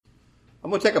I'm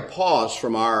going to take a pause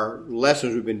from our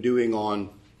lessons we've been doing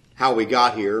on how we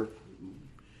got here,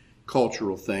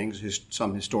 cultural things,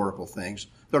 some historical things.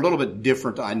 They're a little bit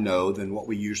different, I know, than what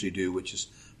we usually do, which is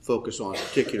focus on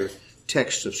particular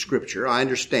texts of Scripture. I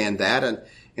understand that, and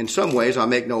in some ways I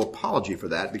make no apology for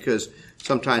that, because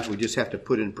sometimes we just have to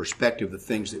put in perspective the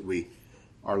things that we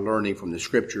are learning from the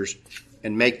Scriptures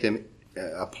and make them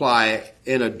apply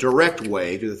in a direct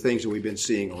way to the things that we've been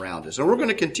seeing around us. And we're going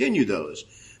to continue those.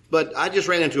 But I just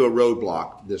ran into a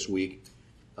roadblock this week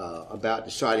about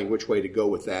deciding which way to go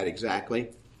with that exactly.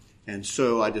 And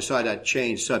so I decided I'd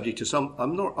change subject to a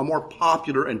more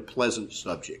popular and pleasant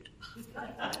subject.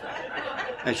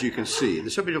 As you can see,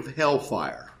 the subject of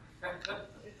hellfire.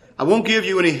 I won't give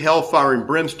you any hellfire and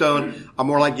brimstone. I'm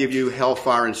more like give you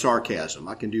hellfire and sarcasm.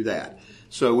 I can do that.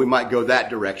 So we might go that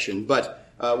direction. But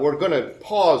we're going to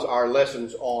pause our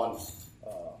lessons on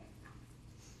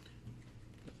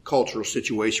cultural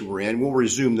situation we're in. We'll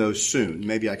resume those soon.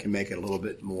 Maybe I can make it a little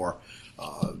bit more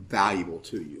valuable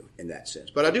to you in that sense.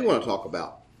 But I do want to talk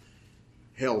about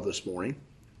hell this morning,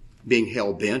 being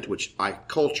hell-bent, which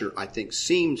culture, I think,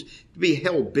 seems to be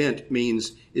hell-bent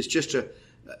means it's just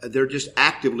they're just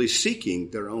actively seeking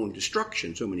their own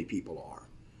destruction, so many people are.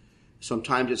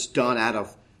 Sometimes it's done out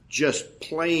of just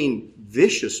plain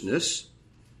viciousness,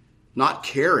 not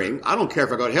caring. I don't care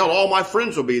if I go to hell, all my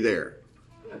friends will be there.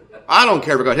 I don't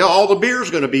care if I go to hell, all the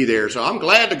beer's going to be there, so I'm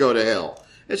glad to go to hell.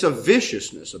 It's a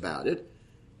viciousness about it,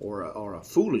 or a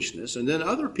foolishness. And then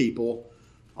other people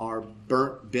are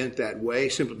bent that way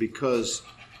simply because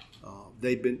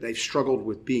they've struggled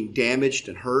with being damaged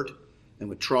and hurt and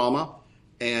with trauma.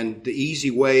 And the easy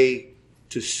way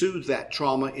to soothe that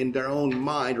trauma in their own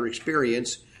mind or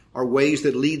experience are ways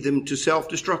that lead them to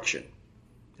self-destruction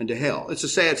and to hell. It's a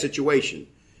sad situation.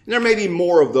 And there may be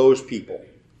more of those people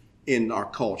in our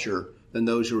culture than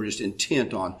those who are just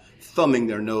intent on thumbing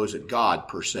their nose at God,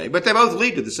 per se. But they both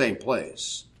lead to the same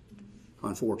place,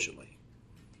 unfortunately.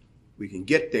 We can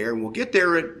get there, and we'll get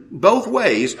there at both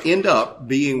ways, end up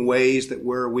being ways that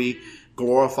where we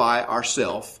glorify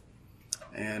ourselves.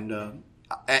 And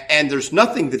there's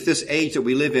nothing that this age that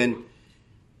we live in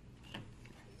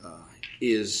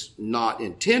is not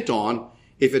intent on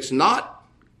if it's not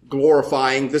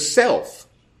glorifying the self.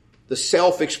 The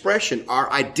self-expression, our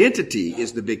identity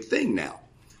is the big thing now,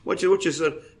 which is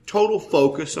a total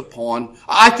focus upon,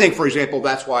 I think, for example,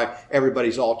 that's why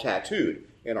everybody's all tattooed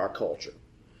in our culture.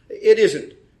 It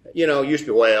isn't, used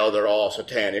to be, well, they're all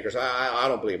satanic, or I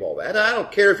don't believe all that. I don't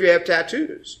care if you have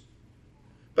tattoos.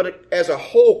 But as a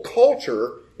whole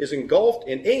culture is engulfed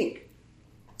in ink,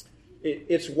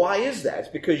 it's why is that? It's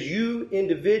because you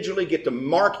individually get to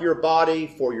mark your body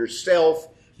for yourself.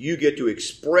 You get to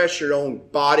express your own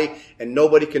body, and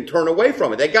nobody can turn away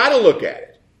from it. They got to look at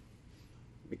it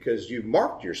because you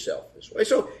marked yourself this way.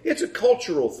 So it's a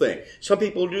cultural thing. Some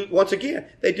people do, once again,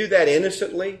 they do that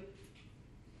innocently.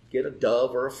 Get a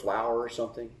dove or a flower or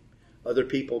something. Other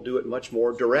people do it much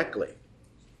more directly.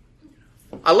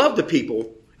 I love the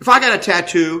people. If I got a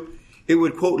tattoo, it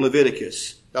would quote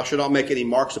Leviticus. Thou shalt not make any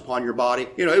marks upon your body.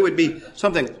 It would be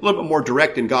something a little bit more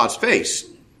direct in God's face,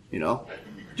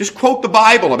 Just quote the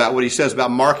Bible about what he says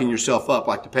about marking yourself up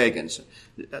like the pagans.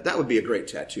 That would be a great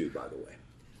tattoo, by the way.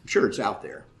 I'm sure it's out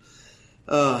there.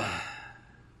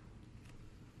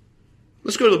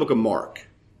 Let's go to the book of Mark.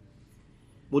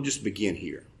 We'll just begin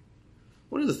here.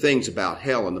 One of the things about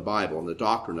hell in the Bible and the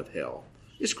doctrine of hell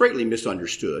is greatly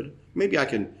misunderstood. Maybe I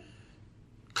can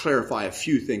clarify a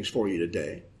few things for you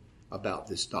today about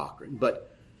this doctrine.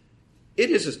 But it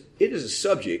is a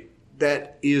subject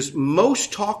that is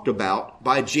most talked about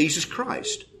by Jesus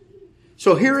Christ.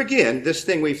 So here again, this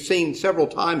thing we've seen several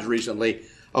times recently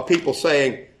of people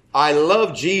saying, I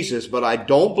love Jesus, but I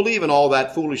don't believe in all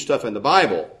that foolish stuff in the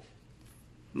Bible.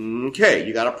 Okay,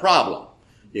 you got a problem.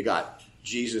 You got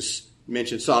Jesus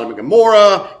mentions Sodom and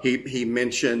Gomorrah. He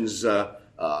mentions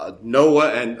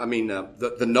Noah and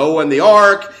the Noah and the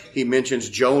ark. He mentions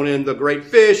Jonah and the great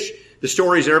fish. The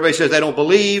stories everybody says they don't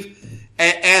believe.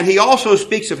 And he also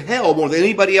speaks of hell more than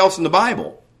anybody else in the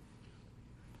Bible.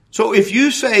 So if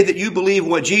you say that you believe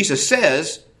what Jesus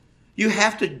says, you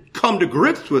have to come to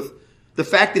grips with the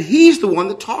fact that he's the one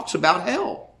that talks about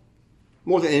hell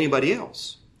more than anybody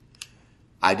else.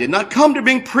 I did not come to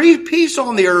bring peace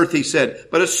on the earth, he said,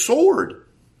 but a sword.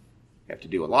 You have to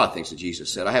do a lot of things that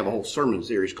Jesus said. I have a whole sermon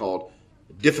series called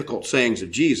Difficult Sayings of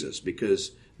Jesus,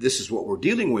 because this is what we're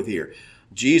dealing with here.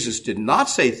 Jesus did not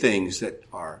say things that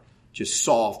are just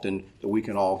soft and that we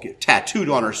can all get tattooed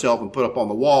on ourselves and put up on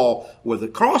the wall with a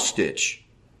cross stitch.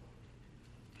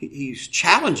 He's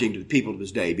challenging to the people of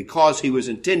his day because he was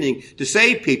intending to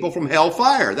save people from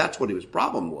hellfire. That's what his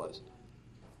problem was.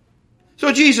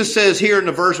 So Jesus says here in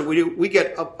the verse that we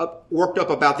get worked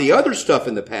up about the other stuff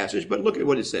in the passage, but look at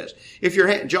what it says. If your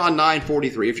hand, John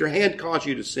 9:43, if your hand causes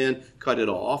you to sin, cut it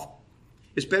off.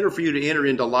 It's better for you to enter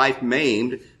into life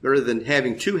maimed rather than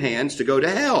having two hands to go to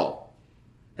hell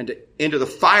and into the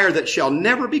fire that shall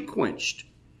never be quenched,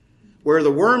 where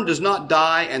the worm does not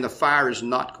die and the fire is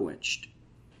not quenched.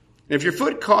 And if your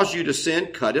foot causes you to sin,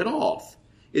 cut it off.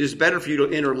 It is better for you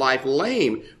to enter life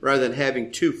lame rather than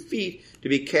having 2 feet to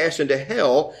be cast into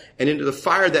hell and into the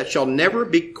fire that shall never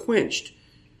be quenched,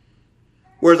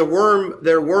 where the worm,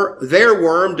 their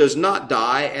worm does not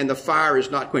die and the fire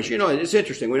is not quenched. You know, it's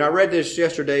interesting. When I read this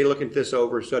yesterday, looking this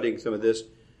over, studying some of this,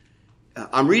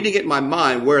 I'm reading it in my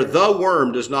mind, where the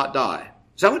worm does not die.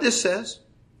 Is that what this says?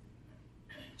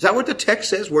 Is that what the text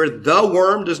says, where the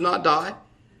worm does not die?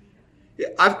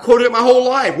 I've quoted it my whole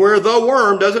life, where the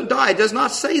worm doesn't die. It does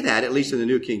not say that, at least in the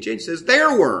New King James. It says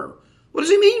their worm. What does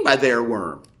he mean by their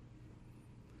worm?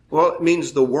 Well, it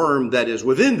means the worm that is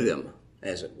within them,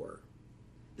 as it were,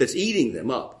 that's eating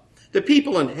them up. The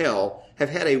people in hell have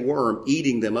had a worm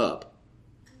eating them up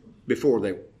before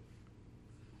they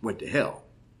went to hell.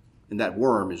 And that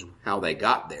worm is how they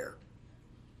got there.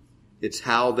 It's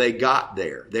how they got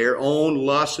there. Their own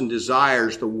lusts and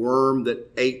desires, the worm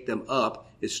that ate them up,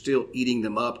 is still eating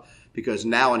them up, because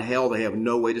now in hell they have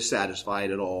no way to satisfy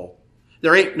it at all.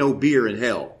 There ain't no beer in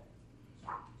hell.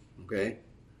 Okay?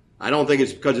 I don't think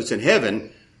it's because it's in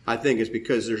heaven. I think it's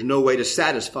because there's no way to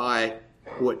satisfy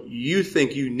what you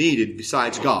think you needed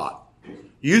besides God.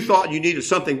 You thought you needed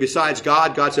something besides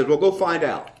God. God says, well, go find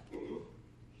out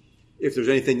if there's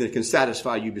anything that can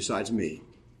satisfy you besides me.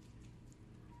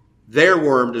 Their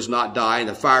worm does not die and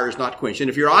the fire is not quenched. And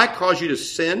if your eye causes you to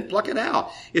sin, pluck it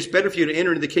out. It's better for you to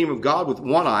enter into the kingdom of God with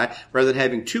one eye rather than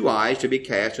having 2 eyes to be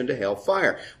cast into hell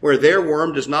fire, where their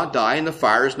worm does not die and the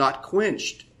fire is not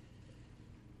quenched.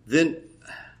 Then,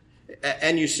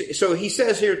 and you see, so he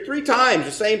says here 3 times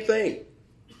the same thing.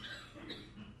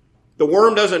 The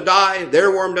worm doesn't die,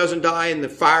 their worm doesn't die, and the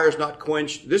fire is not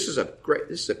quenched. This is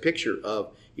a picture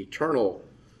of eternal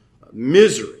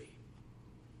misery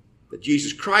that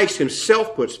Jesus Christ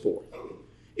himself puts forth.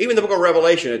 Even the book of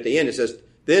Revelation at the end, it says,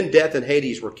 then death and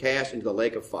Hades were cast into the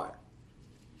lake of fire.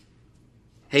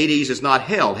 Hades is not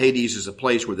hell. Hades is a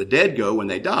place where the dead go when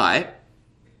they die.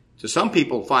 So some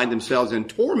people find themselves in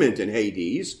torment in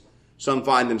Hades. Some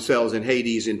find themselves in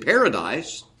Hades in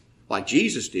paradise, like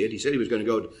Jesus did. He said he was going to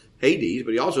go to Hades,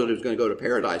 but he also said he was going to go to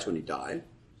paradise when he died.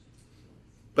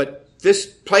 But this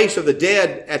place of the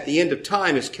dead at the end of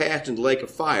time is cast into the lake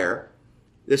of fire.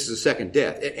 This is the second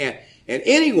death. And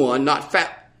anyone not found...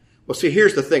 Well, see,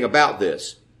 here's the thing about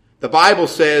this. The Bible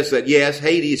says that, yes,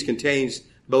 Hades contains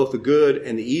both the good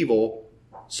and the evil,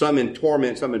 some in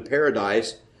torment, some in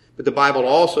paradise. But the Bible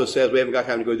also says, we haven't got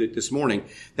time to go through it this morning,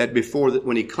 that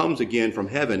when he comes again from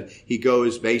heaven, he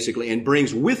goes basically and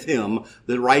brings with him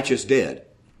the righteous dead.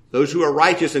 Those who are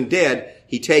righteous and dead,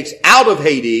 he takes out of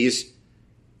Hades,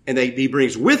 and he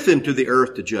brings with him to the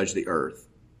earth to judge the earth.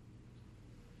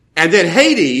 And then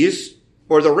Hades,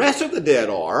 where the rest of the dead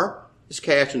are, is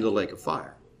cast into the lake of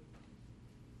fire.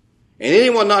 And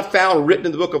anyone not found written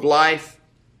in the book of life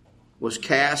was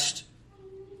cast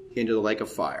into the lake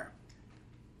of fire.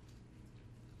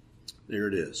 There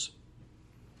it is.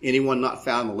 Anyone not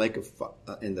found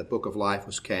in the book of life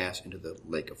was cast into the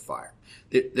lake of fire.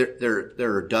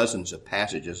 There are dozens of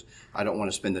passages. I don't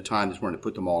want to spend the time this morning to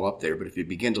put them all up there, but if you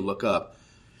begin to look up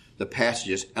the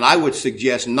passages, and I would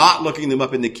suggest not looking them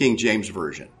up in the King James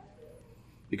Version,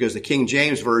 because the King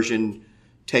James Version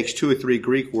takes 2 or 3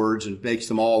 Greek words and makes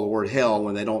them all the word hell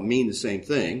when they don't mean the same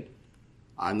thing.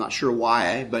 I'm not sure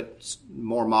why, but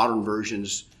more modern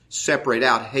versions separate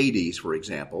out Hades, for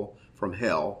example, from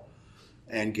hell,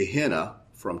 and Gehenna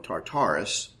from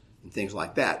Tartarus, and things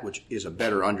like that, which is a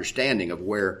better understanding of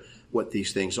what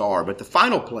these things are. But the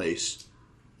final place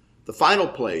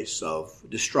of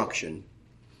destruction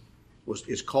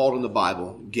is called in the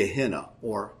Bible Gehenna,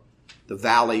 or the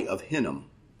Valley of Hinnom.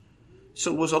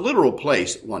 So it was a literal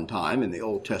place at one time in the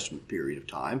Old Testament period of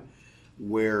time,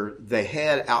 where they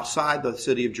had outside the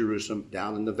city of Jerusalem,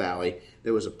 down in the valley,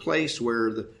 there was a place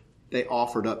where they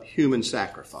offered up human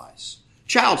sacrifice,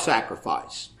 child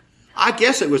sacrifice. I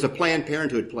guess it was a Planned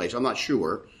Parenthood place. I'm not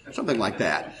sure. Something like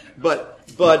that. But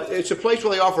it's a place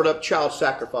where they offered up child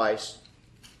sacrifice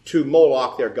to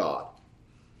Moloch, their god.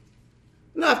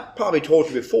 And I've probably told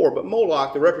you before, but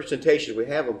Moloch, the representation we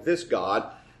have of this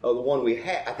god, the one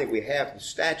I think we have the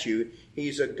statue,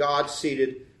 he's a god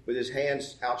seated with his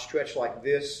hands outstretched like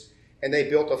this, and they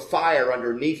built a fire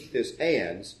underneath his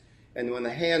hands. And when the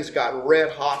hands got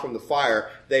red hot from the fire,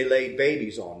 they laid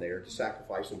babies on there to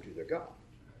sacrifice them to their god.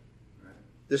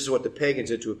 This is what the pagans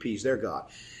did to appease their God.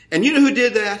 And you know who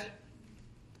did that?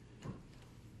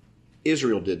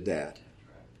 Israel did that.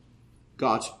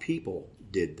 God's people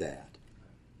did that.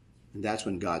 And that's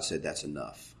when God said, that's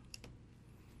enough.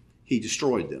 He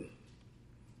destroyed them.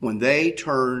 When they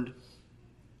turned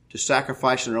to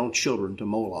sacrificing their own children to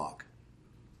Moloch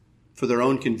for their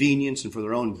own convenience and for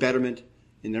their own betterment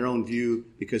in their own view,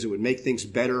 because it would make things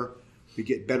better. We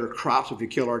get better crops if we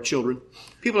kill our children.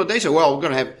 People today say, well, we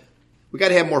got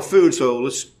to have more food, so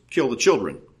let's kill the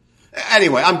children.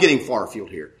 Anyway, I'm getting far afield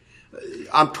here.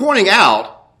 I'm pointing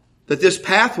out that this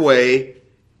pathway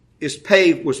was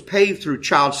paved through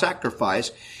child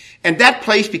sacrifice, and that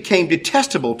place became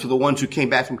detestable to the ones who came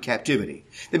back from captivity.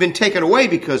 They've been taken away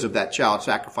because of that child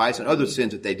sacrifice and other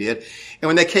sins that they did. And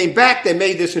when they came back, they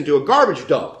made this into a garbage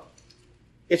dump.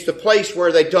 It's the place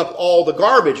where they dump all the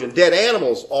garbage and dead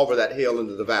animals over that hill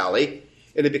into the valley.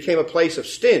 And it became a place of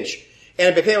stench. And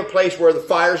it became a place where the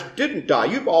fires didn't die.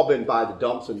 You've all been by the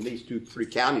dumps in these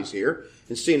 2-3 counties here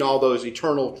and seen all those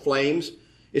eternal flames.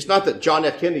 It's not that John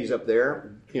F. Kennedy's up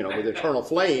there, with eternal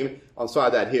flame on the side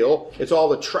of that hill. It's all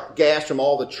the gas from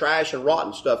all the trash and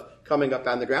rotten stuff coming up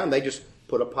out of the ground. They just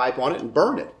put a pipe on it and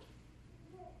burn it.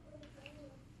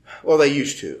 Well, they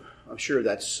used to. I'm sure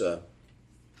that's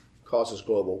causes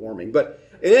global warming. But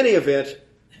in any event,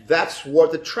 that's why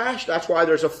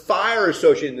there's a fire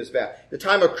associated in this valley. At the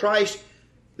time of Christ,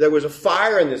 there was a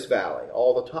fire in this valley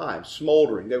all the time,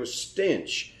 smoldering. There was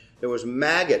stench. There was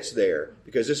maggots there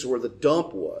because this is where the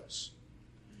dump was.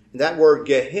 And that word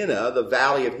Gehenna, the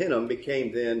valley of Hinnom,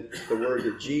 became then the word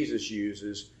that Jesus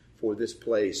uses for this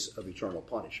place of eternal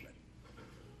punishment.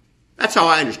 That's how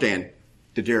I understand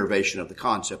the derivation of the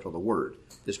concept of the word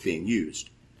that's being used.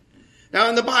 Now,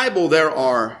 in the Bible, there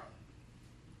are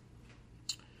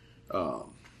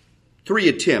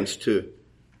 3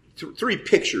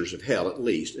 pictures of hell, at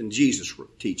least, in Jesus'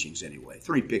 teachings anyway.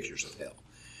 3 pictures of hell.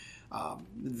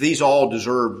 These all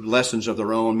deserve lessons of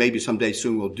their own. Maybe someday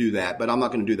soon we'll do that, but I'm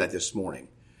not going to do that this morning.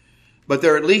 But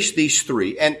there are at least these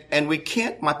 3. And we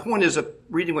can't, my point is,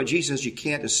 reading what Jesus says, you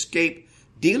can't escape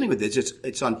dealing with this.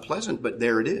 It's unpleasant, but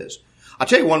there it is. I'll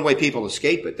tell you one way people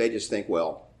escape it. They just think,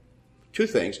 well, 2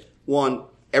 things. One,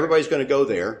 everybody's going to go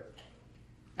there.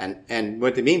 And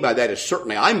what they mean by that is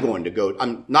certainly I'm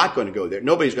not going to go there.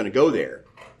 Nobody's going to go there.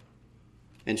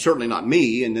 And certainly not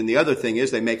me. And then the other thing is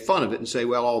they make fun of it and say,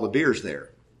 well, all the beer's there.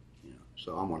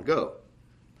 So I want to go.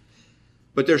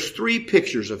 But there's 3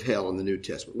 pictures of hell in the New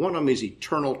Testament. One of them is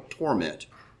eternal torment.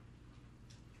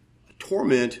 A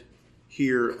torment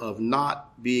here of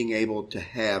not being able to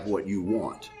have what you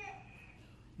want.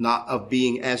 Not of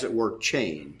being, as it were,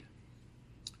 chained.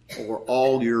 Or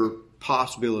all your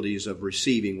possibilities of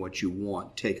receiving what you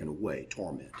want taken away,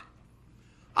 torment.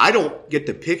 I don't get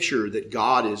the picture that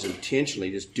God is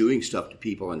intentionally just doing stuff to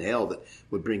people in hell that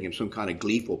would bring him some kind of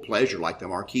gleeful pleasure like the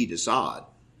Marquis de Sade.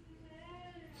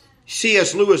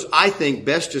 C.S. Lewis, I think,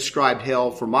 best described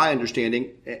hell, from my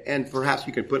understanding, and perhaps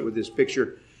you can put it with this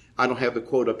picture. I don't have the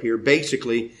quote up here.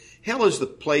 Basically, hell is the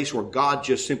place where God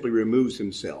just simply removes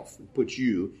himself and puts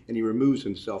you, and he removes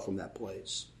himself from that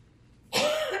place.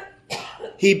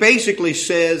 He basically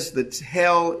says that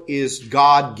hell is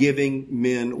God giving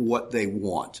men what they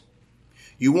want.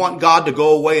 You want God to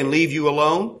go away and leave you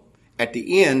alone? At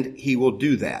the end, he will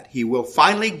do that. He will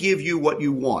finally give you what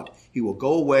you want. He will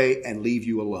go away and leave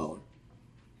you alone.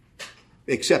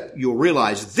 Except you'll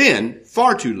realize then,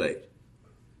 far too late,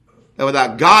 that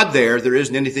without God there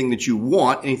isn't anything that you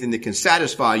want, anything that can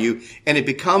satisfy you, and it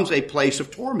becomes a place of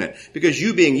torment. Because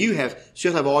you being you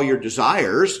still have all your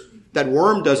desires. That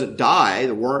worm doesn't die.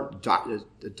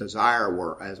 The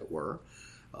desire, as it were,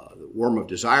 the worm of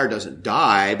desire doesn't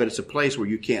die, but it's a place where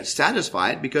you can't satisfy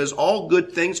it because all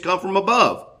good things come from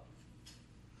above.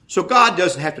 So God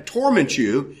doesn't have to torment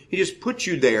you. He just puts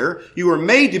you there. You were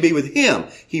made to be with him.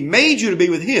 He made you to be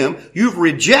with him. You've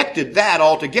rejected that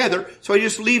altogether, so he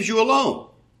just leaves you alone.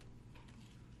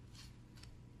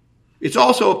 It's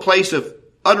also a place of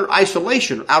utter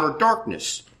isolation, outer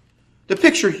darkness. The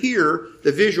picture here,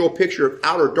 the visual picture of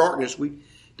outer darkness, we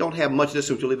don't have much of this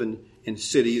since we live in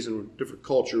cities and different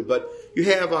culture, but you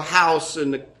have a house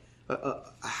and a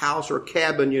house or a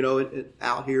cabin,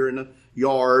 out here in a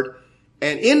yard.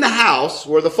 And in the house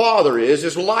where the Father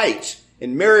is light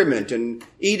and merriment and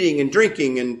eating and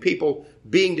drinking and people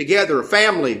being together, a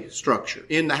family structure.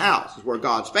 In the house is where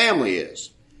God's family is.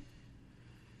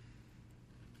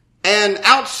 And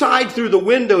outside through the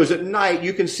windows at night,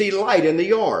 you can see light in the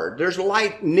yard. There's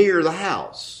light near the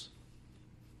house.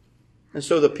 And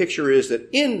so the picture is that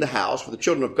in the house, for the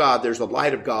children of God, there's the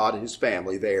light of God and his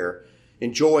family there,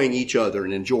 enjoying each other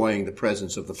and enjoying the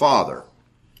presence of the Father.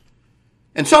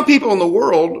 And some people in the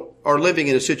world are living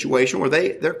in a situation where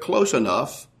they're close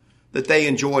enough that they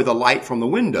enjoy the light from the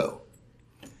window.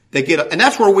 And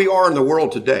that's where we are in the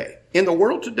world today. In the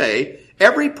world today,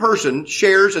 every person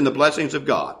shares in the blessings of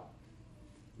God.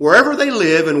 Wherever they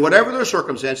live and whatever their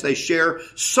circumstance, they share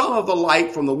some of the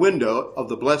light from the window of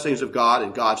the blessings of God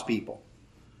and God's people.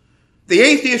 The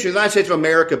atheists in the United States of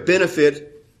America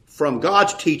benefit from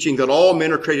God's teaching that all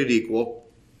men are created equal,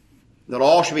 that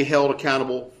all should be held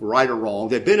accountable for right or wrong.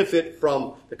 They benefit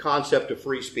from the concept of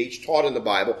free speech taught in the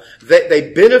Bible.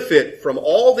 They benefit from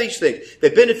all these things. They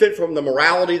benefit from the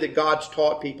morality that God's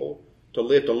taught people to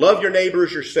live, to love your neighbor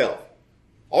as yourself.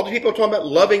 All the people are talking about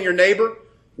loving your neighbor.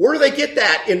 Where do they get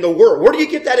that in the world? Where do you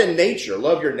get that in nature,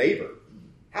 love your neighbor?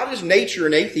 How does nature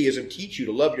and atheism teach you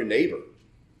to love your neighbor?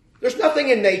 There's nothing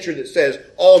in nature that says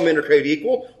all men are created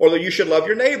equal or that you should love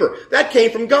your neighbor. That came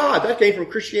from God. That came from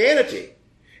Christianity.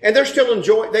 And they're still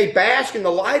they bask in the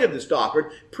light of this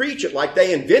doctrine, preach it like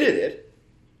they invented it,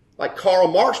 like Karl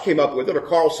Marx came up with it or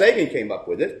Carl Sagan came up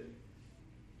with it.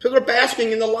 So they're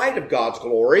basking in the light of God's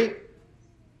glory,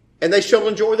 and they still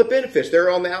enjoy the benefits. They're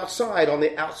on the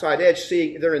outside edge,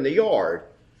 seeing they're in the yard.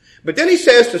 But then he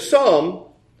says to some,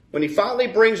 when he finally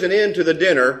brings an end to the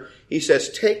dinner, he says,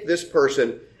 take this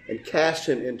person and cast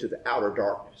him into the outer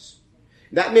darkness.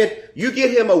 That meant you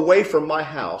get him away from my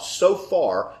house so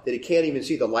far that he can't even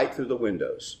see the light through the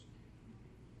windows.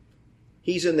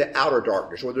 He's in the outer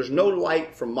darkness where there's no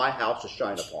light from my house to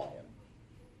shine upon him.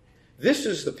 This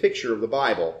is the picture of the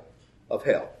Bible of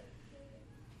hell.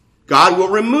 God will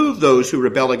remove those who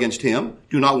rebel against him,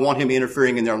 do not want him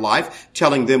interfering in their life,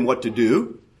 telling them what to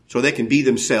do so they can be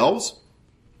themselves.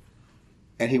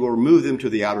 And he will remove them to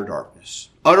the outer darkness.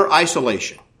 Utter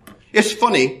isolation. It's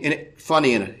funny in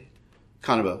a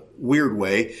kind of a weird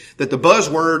way that the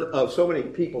buzzword of so many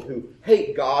people who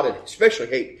hate God and especially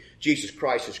hate Jesus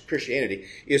Christ as Christianity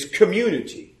is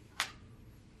community.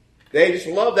 They just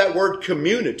love that word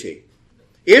community.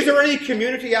 Is there any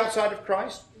community outside of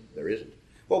Christ? There isn't.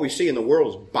 What we see in the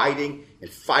world is biting and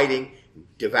fighting, and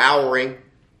devouring,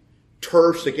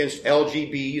 turfs against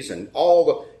LGBs and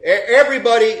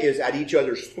everybody is at each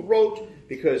other's throat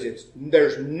because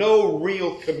there's no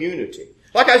real community.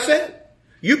 Like I said,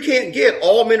 you can't get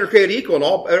all men are created equal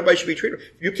and everybody should be treated.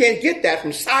 You can't get that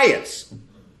from science.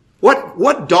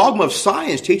 What dogma of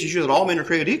science teaches you that all men are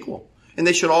created equal and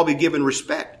they should all be given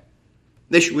respect?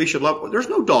 We should love. There's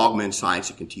no dogma in science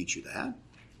that can teach you that.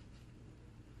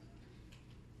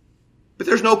 But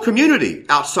there's no community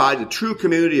outside the true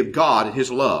community of God and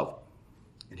his love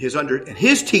and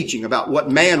his teaching about what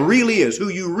man really is, who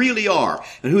you really are,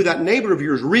 and who that neighbor of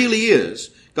yours really is.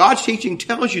 God's teaching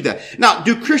tells you that. Now,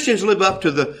 do Christians live up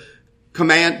to the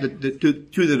command,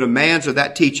 to the demands of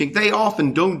that teaching? They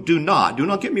often do not. Do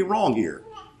not get me wrong here.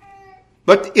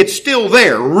 But it's still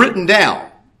there, written down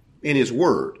in his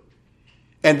word.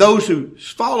 And those who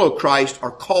follow Christ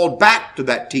are called back to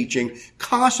that teaching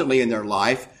constantly in their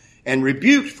life and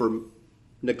rebuked for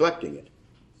neglecting it.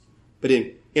 But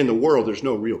in the world, there's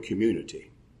no real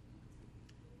community.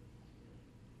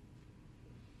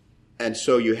 And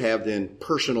so you have then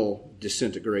personal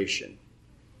disintegration.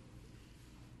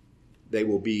 They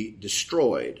will be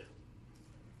destroyed.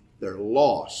 They're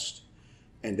lost,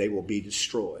 and they will be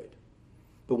destroyed.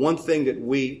 The one thing that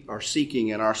we are seeking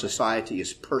in our society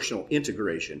is personal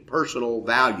integration, personal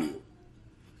value.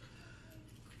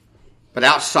 But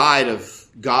outside of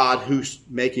God who's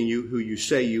making you who you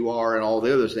say you are and all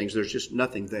the other things, there's just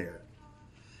nothing there.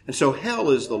 And so hell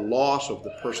is the loss of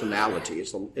the personality.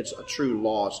 It's a true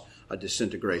loss, a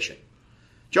disintegration.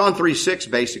 John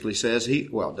 3:6 basically says, it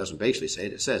doesn't basically say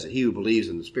it, it says that he who believes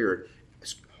in the Spirit,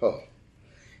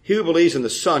 he who believes in the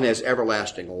Son has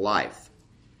everlasting life.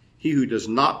 He who does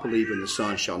not believe in the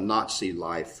Son shall not see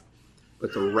life,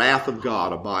 but the wrath of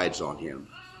God abides on him.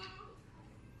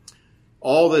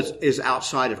 All that is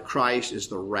outside of Christ is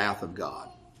the wrath of God.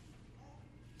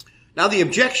 Now the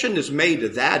objection that's made to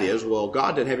that is, well,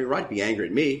 God doesn't have any right to be angry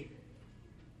at me.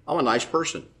 I'm a nice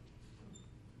person.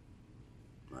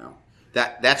 Well,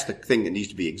 that's the thing that needs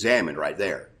to be examined right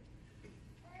there.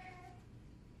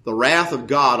 The wrath of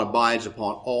God abides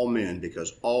upon all men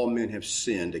because all men have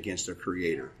sinned against their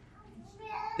Creator.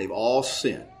 They've all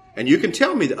sinned. And you can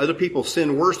tell me that other people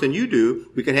sin worse than you do.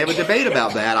 We can have a debate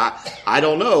about that. I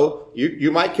don't know.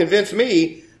 You might convince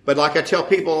me, but like I tell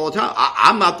people all the time,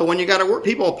 I'm not the one you got to work.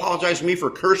 People apologize to me for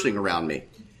cursing around me.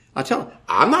 I tell them,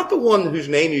 I'm not the one whose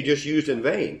name you just used in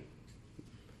vain.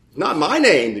 It's not my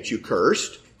name that you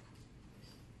cursed.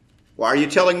 Why are you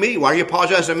telling me? Why are you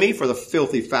apologizing to me for the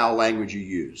filthy, foul language you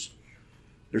use?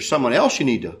 There's someone else you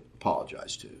need to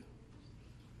apologize to.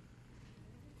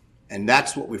 And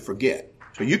that's what we forget.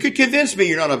 So you could convince me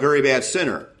you're not a very bad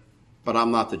sinner, but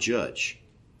I'm not the judge.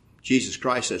 Jesus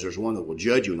Christ says there's one that will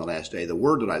judge you in the last day. The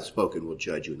word that I've spoken will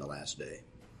judge you in the last day.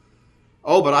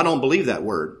 Oh, but I don't believe that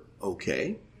word.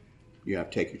 Okay. You have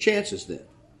to take your chances then.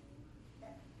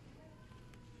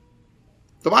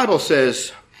 The Bible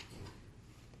says,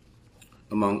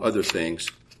 among other things,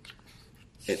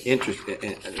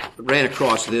 and ran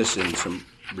across this in some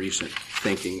recent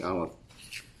thinking.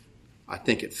 I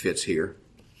think it fits here.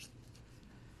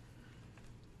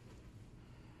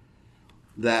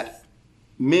 That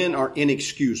men are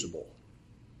inexcusable.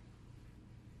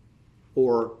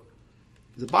 Or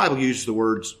the Bible uses the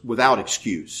words without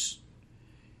excuse.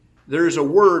 There is a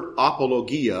word,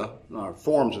 apologia,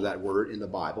 forms of that word in the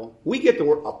Bible. We get the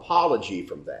word apology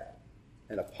from that,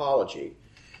 an apology.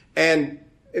 And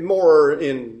more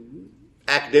in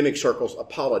academic circles,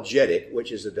 apologetic,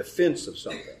 which is a defense of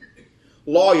something.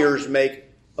 Lawyers make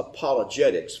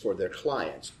apologetics for their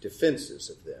clients, defenses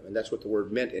of them. And that's what the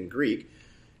word meant in Greek,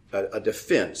 a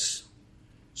defense.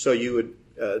 So you would,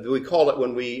 we call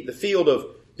it the field of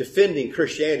defending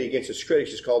Christianity against its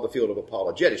critics is called the field of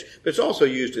apologetics. But it's also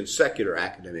used in secular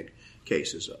academic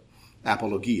cases,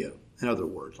 apologia and other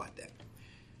words like that.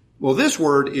 Well, this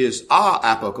word is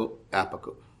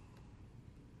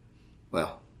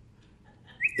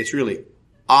it's really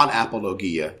an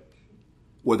apologia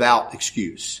without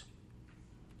excuse.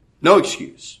 No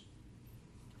excuse.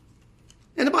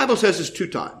 And the Bible says this 2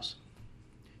 times.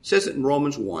 It says it in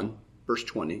Romans 1, verse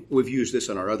 20. We've used this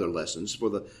in our other lessons. For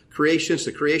the creation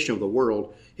of the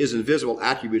world, his invisible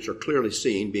attributes are clearly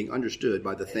seen, being understood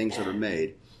by the things that are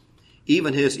made,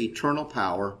 even his eternal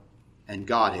power and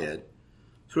Godhead,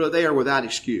 so that they are without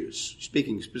excuse.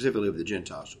 Speaking specifically of the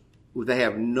Gentiles, they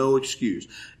have no excuse.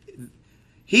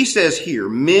 He says here,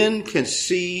 men can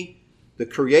see the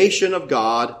creation of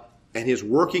God and his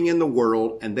working in the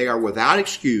world, and they are without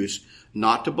excuse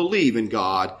not to believe in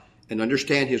God and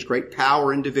understand his great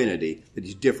power and divinity, that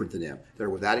he's different than them. They're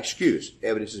without excuse.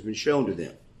 Evidence has been shown to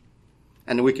them.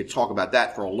 And we could talk about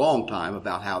that for a long time,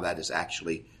 about how that is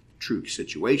actually the true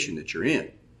situation that you're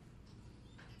in.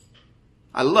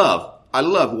 I love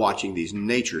watching these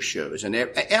nature shows. And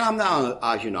I'm now,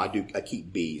 as you know, I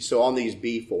keep bees. So on these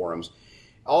bee forums,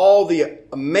 all the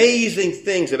amazing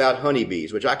things about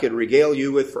honeybees, which I could regale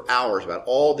you with for hours about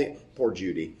all the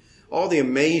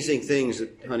amazing things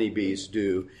that honeybees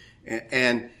do.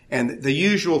 And the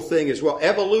usual thing is, well,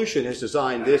 evolution has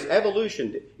designed this.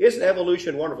 Isn't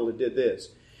evolution wonderful? It did this.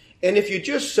 And if you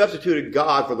just substituted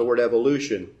God for the word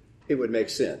evolution, it would make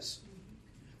sense.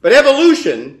 But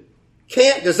evolution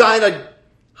can't design a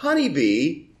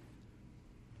honeybee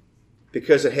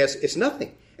because it's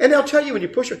nothing. And they'll tell you when you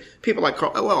push people like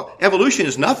Carl, well, evolution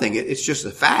is nothing. It's just a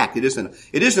fact. It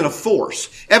isn't a force.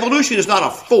 Evolution is not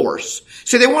a force.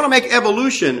 So they want to make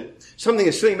evolution something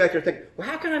that's sitting back there thinking, well,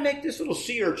 how can I make this little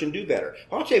sea urchin do better?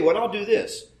 I'll tell you what, I'll do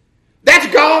this.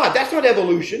 That's God. That's not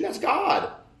evolution. That's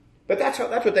God. But that's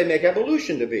what they make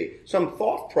evolution to be. Some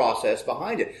thought process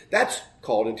behind it. That's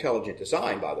called intelligent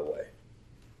design, by the way.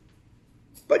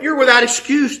 But you're without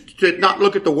excuse to not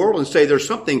look at the world and say there's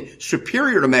something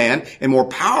superior to man and more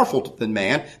powerful than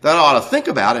man that I ought to think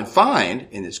about and find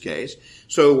in this case.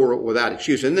 So we're without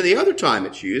excuse. And then the other time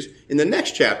it's used, in the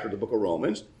next chapter of the book of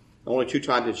Romans, only 2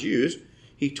 times it's used,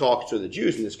 he talks to the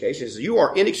Jews in this case. He says, you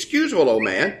are inexcusable, O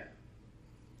man,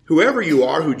 whoever you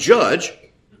are who judge,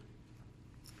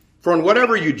 for in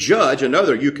whatever you judge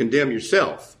another, you condemn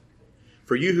yourself.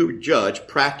 For you who judge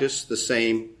practice the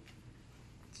same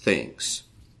things.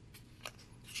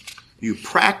 You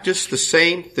practice the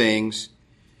same things,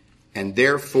 and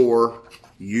therefore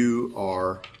you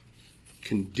are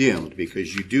condemned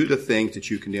because you do the things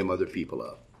that you condemn other people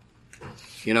of.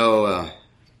 You know,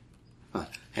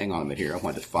 hang on a minute here. I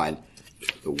wanted to find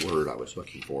the word I was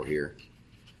looking for here.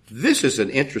 This is an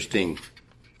interesting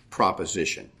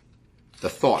proposition, the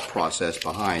thought process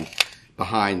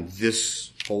behind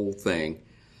this whole thing.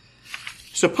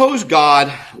 Suppose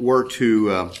God were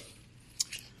to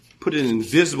put an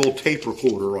invisible tape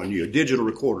recorder on you, a digital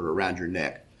recorder around your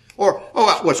neck. Or,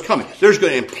 what's coming? There's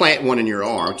going to implant one in your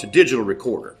arm. It's a digital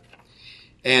recorder.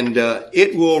 And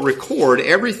it will record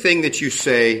everything that you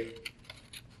say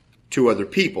to other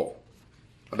people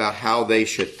about how they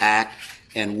should act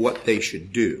and what they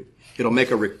should do. It'll make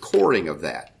a recording of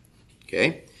that.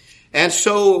 Okay? And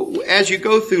so as you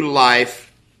go through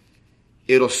life,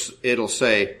 it'll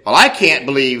say, well, I can't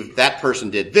believe that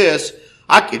person did this.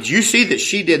 Did you see that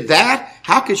she did that?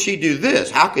 How could she do this?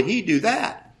 How could he do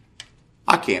that?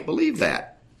 I can't believe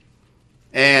that.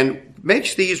 And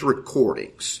makes these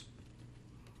recordings.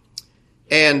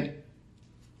 And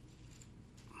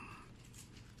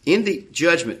In the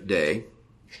judgment day,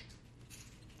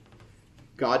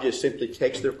 God just simply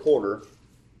takes the recorder,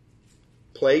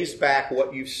 plays back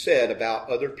what you've said about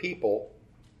other people,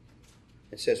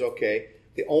 and says, okay,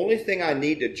 the only thing I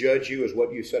need to judge you is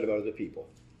what you said about other people.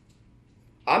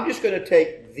 I'm just going to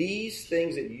take these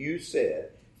things that you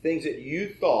said, things that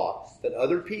you thought that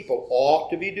other people ought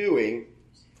to be doing,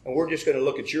 and we're just going to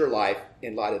look at your life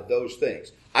in light of those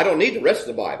things. I don't need the rest of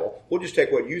the Bible. We'll just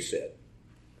take what you said.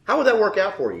 How would that work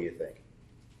out for you think?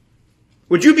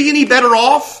 Would you be any better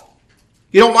off?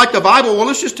 You don't like the Bible? Well,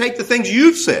 let's just take the things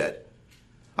you've said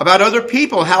about other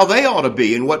people, how they ought to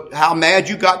be, and how mad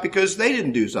you got because they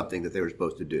didn't do something that they were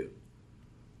supposed to do.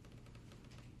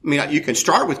 I mean, you can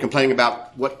start with complaining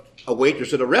about what a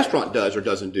waitress at a restaurant does or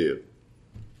doesn't do.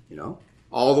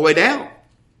 All the way down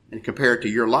and compare it to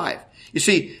your life. You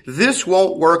see, this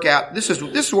won't work out. This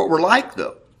is what we're like,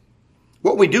 though.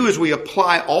 What we do is we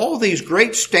apply all these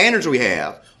great standards we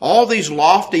have, all these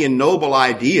lofty and noble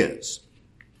ideas.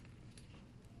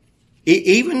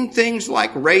 Even things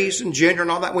like race and gender and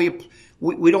all that, we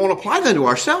don't apply them to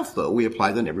ourselves, though. We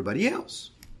apply them to everybody else.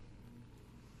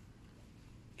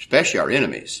 Especially our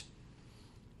enemies.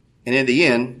 And in the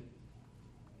end,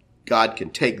 God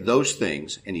can take those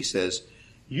things and he says,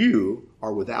 you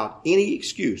are without any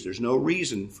excuse. There's no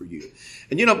reason for you.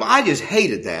 And I just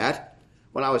hated that.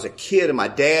 When I was a kid and my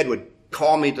dad would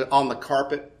call me on the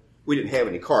carpet. We didn't have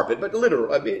any carpet, but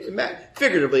literally,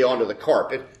 figuratively onto the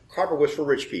carpet. Carpet was for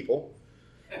rich people.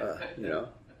 Am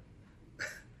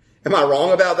I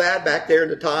wrong about that back there in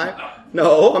the time?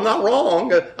 No, I'm not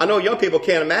wrong. I know young people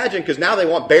can't imagine because now they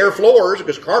want bare floors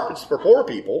because carpet's for poor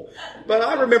people. But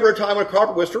I remember a time when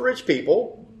carpet was for rich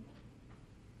people.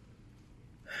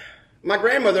 My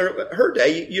grandmother, her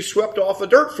day, you swept off a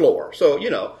dirt floor. So,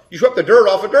 you swept the dirt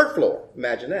off a dirt floor.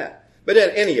 Imagine that. But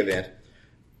in any event,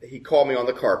 he called me on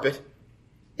the carpet,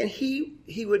 and he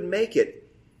would make it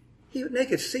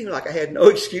seem like I had no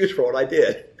excuse for what I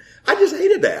did. I just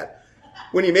hated that.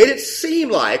 When he made it seem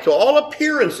like, to all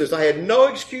appearances, I had no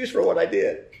excuse for what I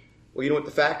did. Well, you know what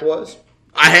the fact was?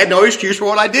 I had no excuse for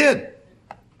what I did.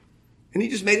 And he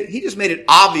just made it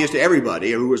obvious to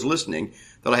everybody who was listening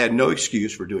that I had no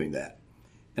excuse for doing that.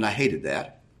 And I hated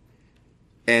that.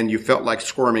 And you felt like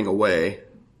squirming away.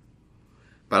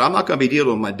 But I'm not going to be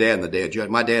dealing with my dad in the day of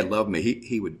judgment. My dad loved me.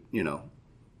 He would,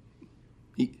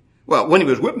 when he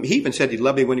was whipping, he even said he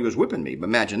loved me when he was whipping me. But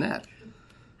imagine that.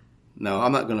 No,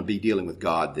 I'm not going to be dealing with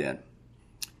God then.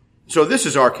 So this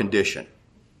is our condition.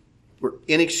 We're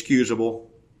inexcusable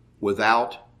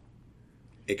without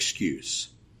excuse.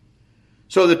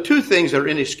 So the two things that are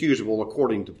inexcusable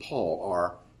according to Paul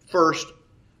are, first,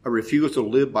 a refusal to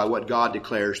live by what God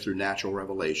declares through natural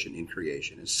revelation in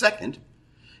creation. And second,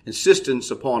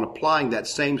 insistence upon applying that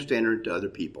same standard to other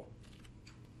people.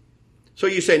 So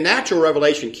you say natural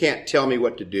revelation can't tell me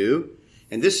what to do,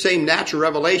 and this same natural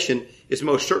revelation is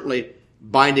most certainly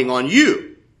binding on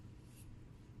you.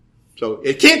 So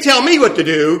it can't tell me what to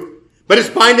do, but it's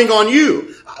binding on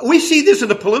you. We see this in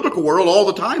the political world all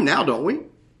the time now, don't we?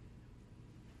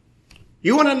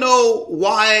 You want to know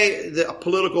why the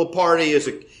political party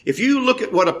if you look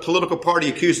at what a political party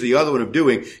accuses the other one of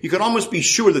doing, you can almost be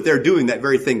sure that they're doing that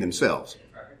very thing themselves.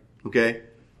 Okay?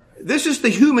 This is the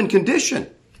human condition.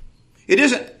 It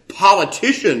isn't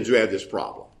politicians who have this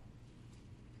problem.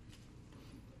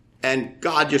 And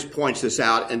God just points this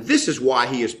out, and this is why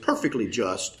he is perfectly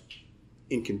just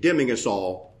in condemning us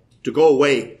all to go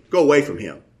away from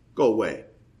him. Go away.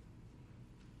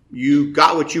 You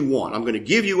got what you want. I'm going to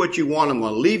give you what you want. I'm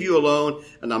going to leave you alone,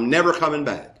 and I'm never coming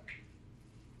back.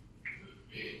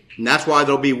 And that's why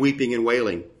there'll be weeping and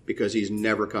wailing, because he's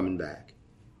never coming back.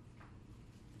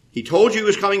 He told you he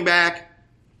was coming back.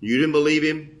 You didn't believe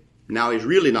him. Now he's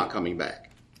really not coming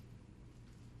back.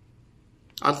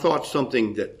 I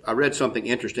read something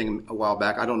interesting a while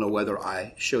back. I don't know whether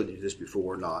I showed you this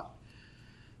before or not.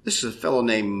 This is a fellow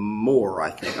named Moore,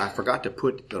 I think. I forgot to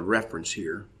put the reference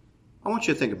here. I want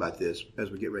you to think about this as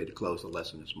we get ready to close the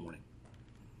lesson this morning.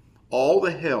 All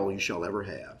the hell you shall ever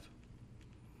have.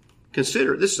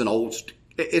 Consider, this is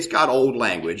it's got old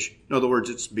language. In other words,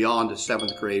 it's beyond the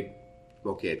 7th grade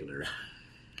vocabulary.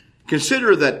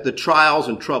 Consider that the trials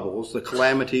and troubles, the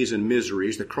calamities and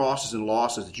miseries, the crosses and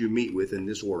losses that you meet with in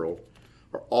this world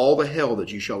are all the hell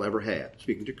that you shall ever have.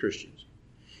 Speaking to Christians.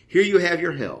 Here you have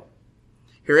your hell.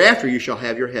 Hereafter you shall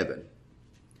have your heaven.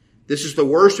 This is the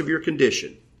worst of your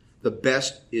condition. The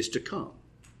best is to come.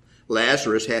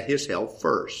 Lazarus had his hell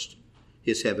first,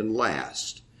 his heaven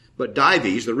last. But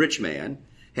Dives, the rich man,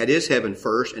 had his heaven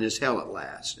first and his hell at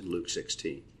last, in Luke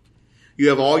 16. You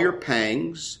have all your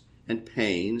pangs and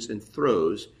pains and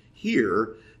throes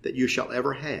here that you shall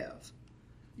ever have.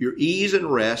 Your ease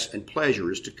and rest and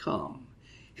pleasure is to come.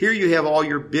 Here you have all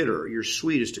your bitter, your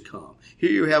sweet is to come.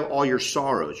 Here you have all your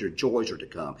sorrows, your joys are to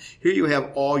come. Here you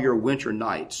have all your winter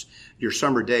nights, your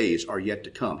summer days are yet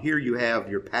to come. Here you have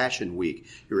your passion week,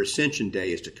 your ascension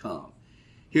day is to come.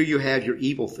 Here you have your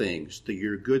evil things,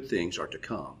 your good things are to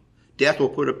come. Death will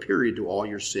put a period to all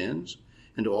your sins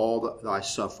and to all thy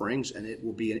sufferings, and it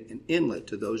will be an inlet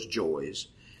to those joys,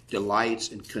 delights,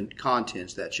 and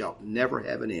contents that shall never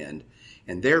have an end.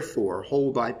 And therefore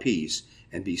hold thy peace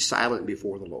and be silent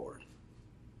before the Lord.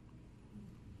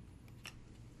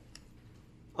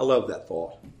 I love that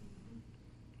thought.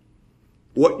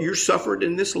 What you suffered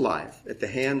in this life at the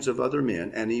hands of other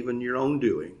men and even your own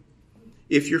doing,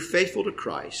 if you're faithful to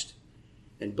Christ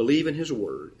and believe in his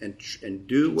word and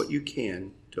do what you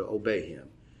can to obey him,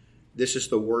 this is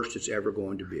the worst it's ever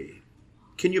going to be.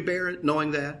 Can you bear it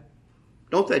knowing that?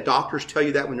 Don't the doctors tell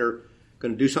you that when they're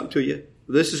going to do something to you?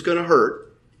 This is going to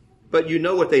hurt. But you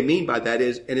know what they mean by that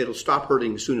is, and it'll stop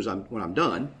hurting as soon as when I'm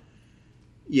done.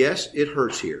 Yes, it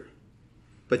hurts here.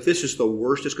 But this is the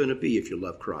worst it's going to be if you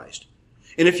love Christ.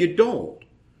 And if you don't,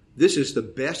 this is the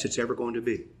best it's ever going to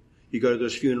be. You go to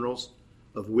those funerals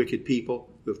of wicked people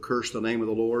who have cursed the name of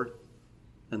the Lord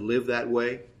and live that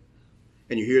way.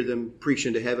 And you hear them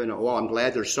preaching to heaven, oh, I'm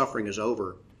glad their suffering is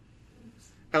over.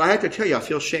 And I have to tell you, I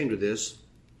feel ashamed of this.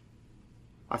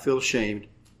 I feel ashamed.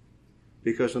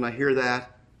 Because when I hear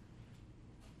that,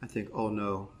 I think, oh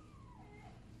no,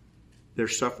 their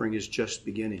suffering is just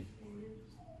beginning.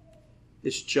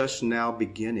 It's just now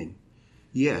beginning.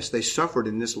 Yes, they suffered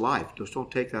in this life. Just don't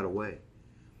take that away.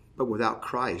 But without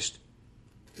Christ,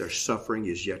 their suffering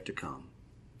is yet to come.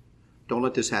 Don't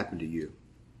let this happen to you.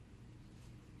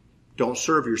 Don't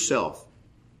serve yourself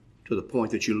to the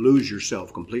point that you lose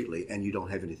yourself completely and you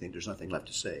don't have anything. There's nothing left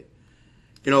to save.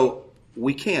 You know,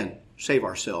 we can save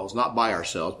ourselves, not by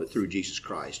ourselves, but through Jesus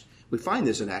Christ. We find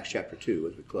this in Acts chapter 2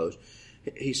 as we close.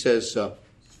 He says,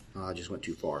 I just went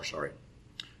too far, sorry.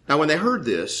 Now when they heard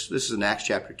this is in Acts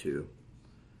chapter 2,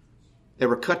 they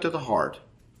were cut to the heart.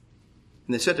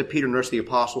 And they said to Peter and the rest of the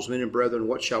apostles, men and brethren,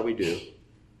 what shall we do?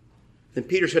 Then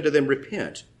Peter said to them,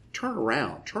 repent, turn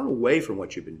around, turn away from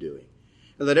what you've been doing.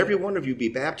 And let every one of you be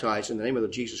baptized in the name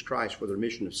of Jesus Christ for the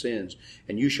remission of sins,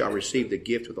 and you shall receive the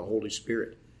gift of the Holy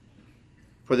Spirit.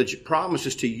 For the promise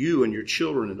is to you and your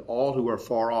children and all who are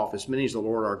far off, as many as the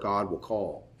Lord our God will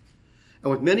call.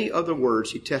 And with many other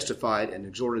words he testified and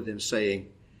exhorted them, saying,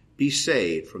 be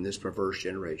saved from this perverse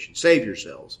generation. Save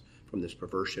yourselves from this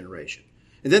perverse generation.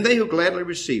 And then they who gladly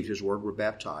received his word were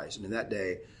baptized, and in that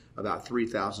day about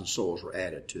 3,000 souls were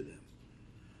added to them.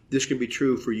 This can be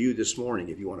true for you this morning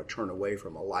if you want to turn away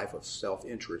from a life of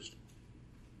self-interest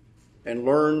and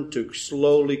learn to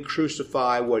slowly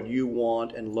crucify what you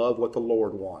want and love what the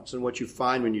Lord wants. And what you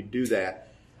find when you do that,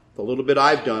 the little bit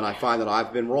I've done, I find that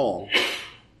I've been wrong.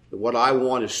 That what I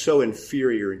want is so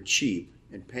inferior and cheap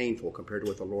and painful compared to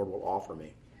what the Lord will offer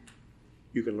me.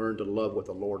 You can learn to love what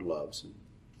the Lord loves and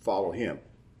follow him,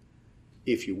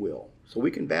 if you will. So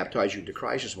we can baptize you to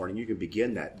Christ this morning. You can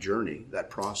begin that journey, that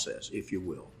process, if you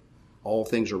will. All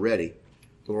things are ready.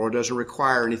 The Lord doesn't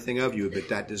require anything of you but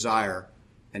that desire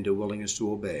and the willingness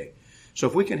to obey. So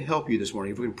if we can help you this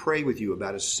morning, if we can pray with you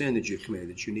about a sin that you've committed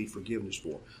that you need forgiveness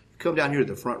for, come down here to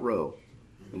the front row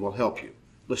and we'll help you.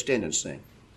 Let's stand and sing.